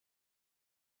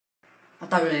I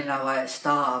don't really know where to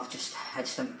start. I've just had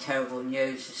some terrible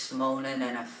news this morning,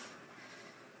 and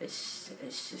it's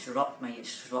just rocked me.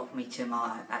 It's rocked me to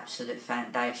my absolute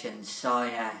foundations. So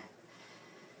I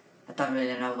don't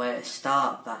really know where to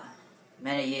start. But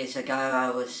many years ago,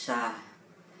 I was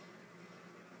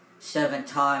serving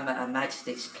time at Her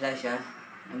Majesty's Pleasure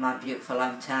in my beautiful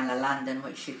hometown of London,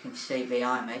 which you can see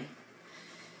behind me.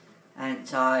 And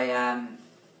I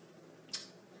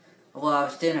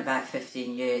was doing about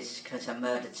 15 years because I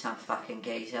murdered some fucking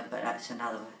geezer, but that's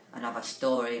another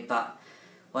story. But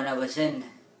when I was in,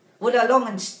 well, the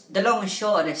long and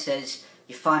short of this is,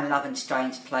 you find love in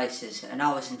strange places. And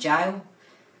I was in jail,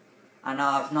 and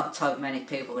I've not told many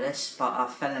people this, but I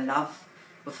fell in love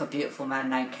with a beautiful man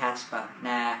named Casper.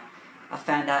 Now, I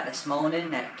found out this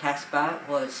morning that Casper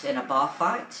was in a bar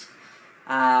fight.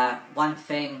 One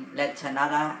thing led to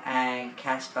another, and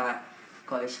Casper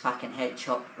got his fucking head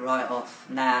chopped right off.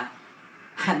 Now,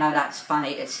 I know that's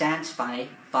funny, it sounds funny,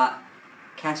 but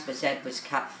Casper's head was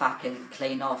cut fucking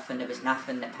clean off, and there was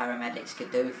nothing that paramedics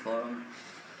could do for him.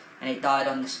 And he died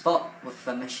on the spot with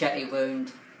a machete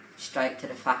wound straight to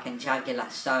the fucking jugular.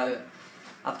 So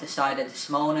I've decided this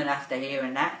morning, after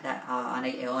hearing that I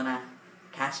need to honour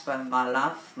Casper, my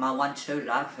love, my one true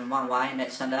love, in one way, and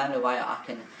it's the only way I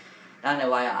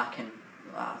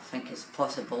think is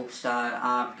possible. So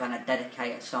I'm going to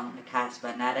dedicate a song to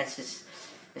Casper. Now it's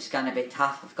going to be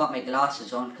tough. I've got my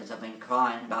glasses on because I've been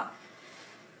crying, but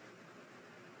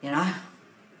you know,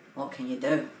 what can you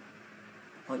do?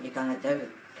 What you going to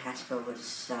do? Casper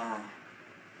was,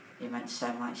 he meant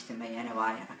so much to me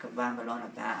anyway. I could ramble on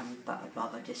about him, but I'd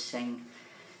rather just sing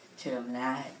to him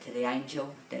now, to the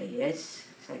angel that he is.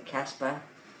 So Casper,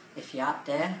 if you're up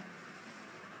there,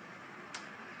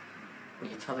 well,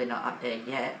 you're probably not up there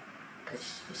yet,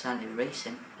 because it's only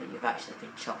recent that you've actually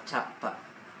been chopped up, but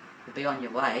you'll be on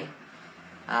your way.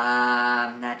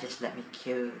 Now just let me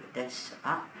cue this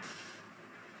up.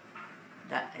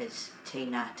 That is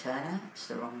Tina Turner, it's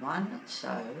the wrong one,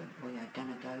 so we are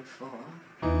gonna go for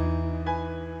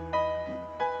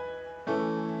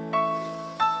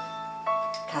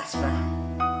Casper.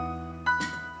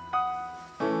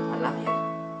 I love you.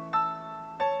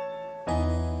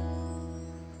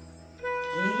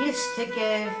 You used to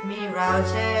give me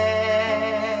roses,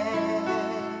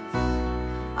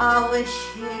 I wish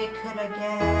you could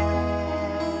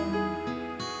again,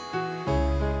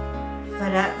 but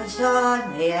that was on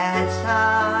the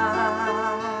outside,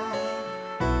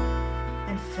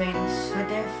 and things were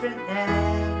different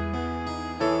then.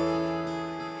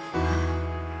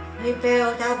 We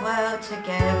built our world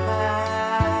together,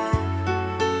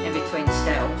 in between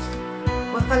cells,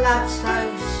 with a love so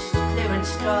clear and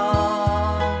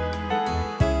strong.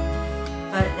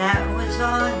 But that was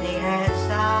on the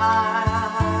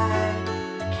outside.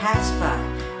 Casper,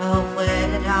 oh, where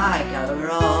did I go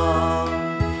wrong?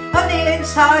 On the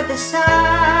inside the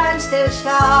sun still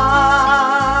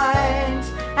shines,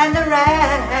 and the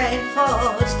rain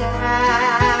falls down,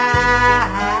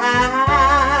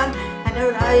 and the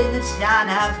rain is down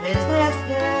up his left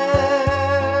good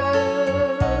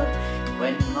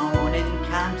when morning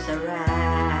comes around.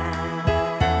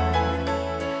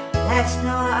 Last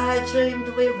night I dreamed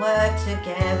we were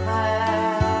together,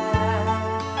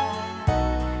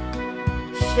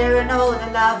 sharing all the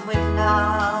love we've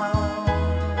known,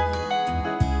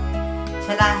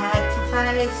 till I had to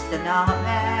face the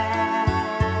nightmare,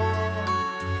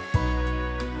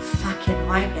 fucking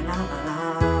waking up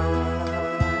alone.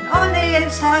 On the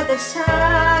inside the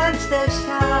sun still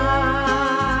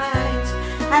shines,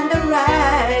 and the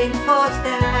rain falls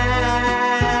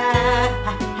down,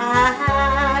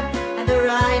 and the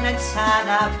rain and sun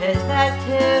up his left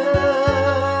too,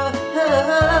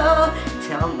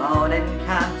 till morning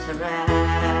comes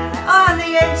around. On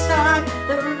the inside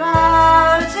the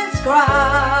roses grow,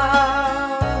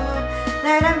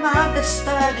 let them on the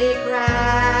sturdy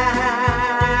ground,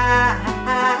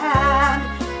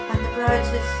 and the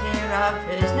roses here are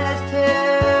prisoners too,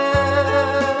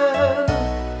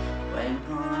 when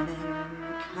morning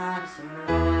comes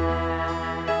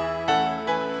around.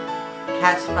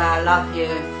 Casper, I love you.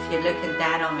 If you're looking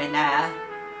down on me now,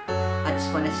 I just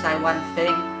want to say one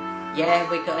thing. Yeah,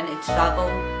 we got into trouble.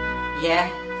 Yeah,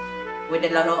 we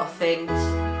did a lot of things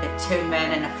that two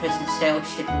men in a prison cell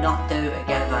should not do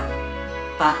together.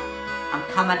 But I'm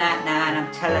coming out now and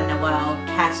I'm telling the world,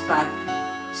 Casper,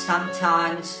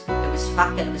 sometimes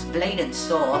it was bleeding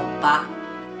sore, but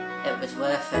it was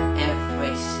worth it,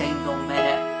 every single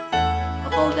minute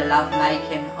of all the love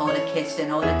making, all the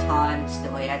kissing, all the times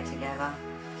that we had together.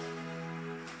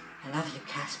 I love you,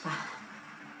 Casper.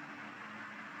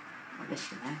 I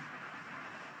miss you, man.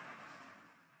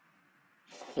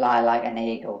 Fly like an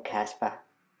eagle, Casper.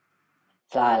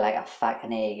 Fly like a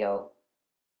fucking eagle.